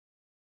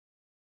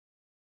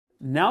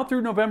Now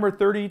through November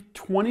 30,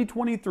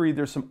 2023,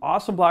 there's some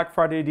awesome Black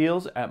Friday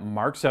deals at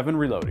Mark 7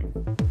 Reloading.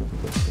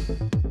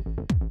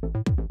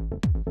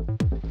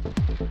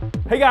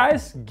 Hey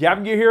guys,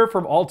 Gavin here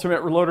from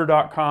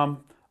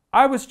ultimatereloader.com.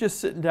 I was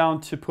just sitting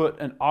down to put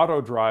an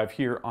auto drive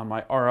here on my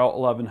RL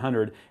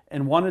 1100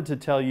 and wanted to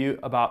tell you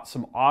about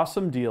some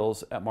awesome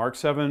deals at Mark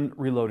 7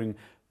 Reloading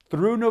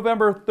through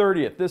November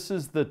 30th. This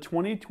is the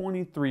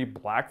 2023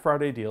 Black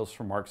Friday deals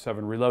from Mark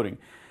 7 Reloading.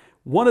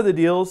 One of the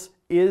deals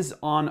is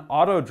on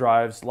auto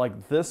drives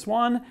like this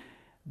one,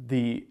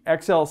 the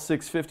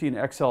XL650 and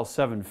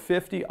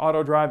XL750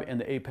 auto drive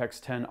and the Apex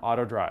 10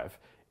 auto drive.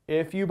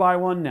 If you buy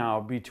one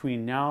now,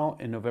 between now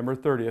and November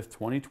 30th,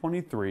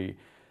 2023,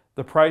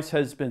 the price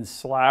has been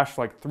slashed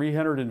like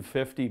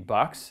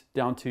 $350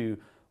 down to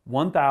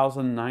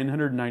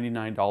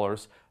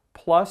 $1,999.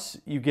 Plus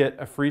you get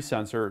a free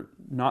sensor,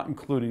 not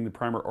including the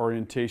primer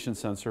orientation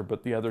sensor,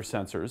 but the other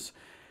sensors.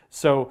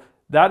 So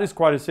that is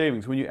quite a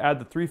savings. When you add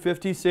the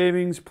 $350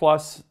 savings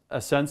plus a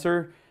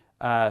sensor,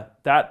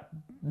 that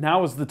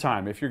now is the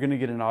time if you're going to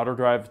get an auto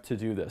drive to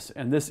do this.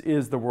 And this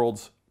is the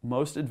world's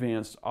most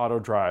advanced auto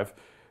drive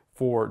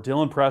for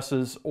Dillon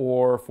presses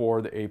or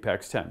for the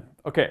Apex 10.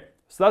 Okay,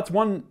 so that's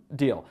one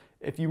deal.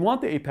 If you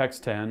want the Apex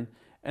 10,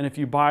 and if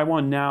you buy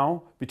one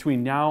now,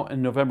 between now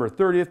and November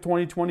 30th,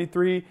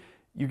 2023,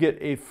 you get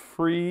a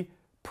free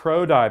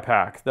Pro Die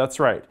pack.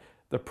 That's right.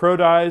 The Pro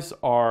Dies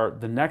are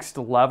the next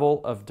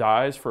level of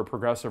dies for a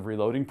progressive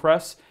reloading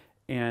press,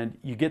 and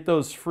you get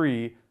those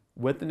free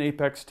with an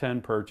Apex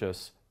 10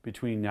 purchase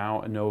between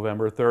now and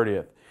November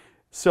 30th.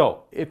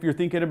 So if you're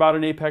thinking about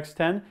an Apex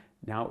 10,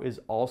 now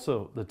is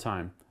also the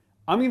time.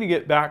 I'm going to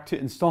get back to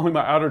installing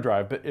my auto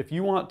drive, but if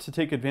you want to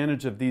take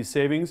advantage of these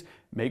savings,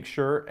 make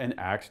sure and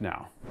act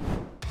now.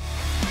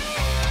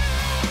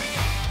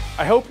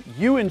 I hope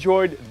you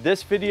enjoyed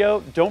this video.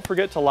 Don't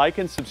forget to like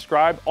and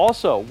subscribe.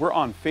 Also, we're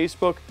on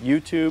Facebook,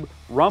 YouTube,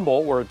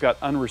 Rumble, where we've got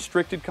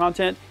unrestricted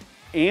content,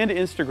 and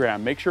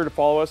Instagram. Make sure to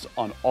follow us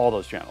on all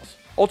those channels.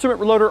 Ultimate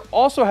Reloader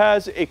also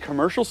has a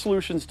commercial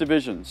solutions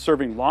division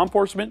serving law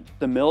enforcement,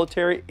 the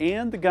military,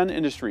 and the gun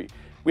industry.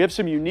 We have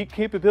some unique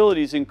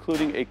capabilities,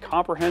 including a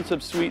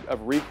comprehensive suite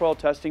of recoil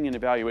testing and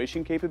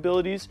evaluation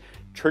capabilities,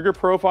 trigger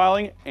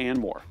profiling, and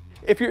more.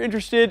 If you're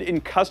interested in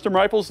custom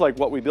rifles like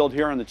what we build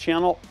here on the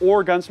channel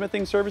or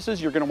gunsmithing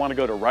services, you're going to want to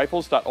go to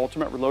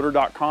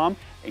rifles.ultimatereloader.com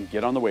and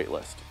get on the wait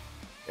list.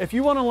 If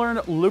you want to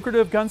learn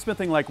lucrative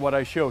gunsmithing like what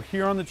I show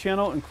here on the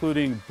channel,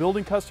 including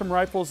building custom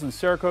rifles and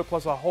Cerakote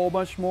plus a whole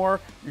bunch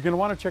more, you're going to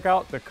want to check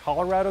out the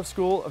Colorado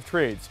School of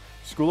Trades,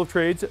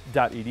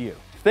 schooloftrades.edu.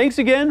 Thanks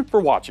again for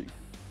watching.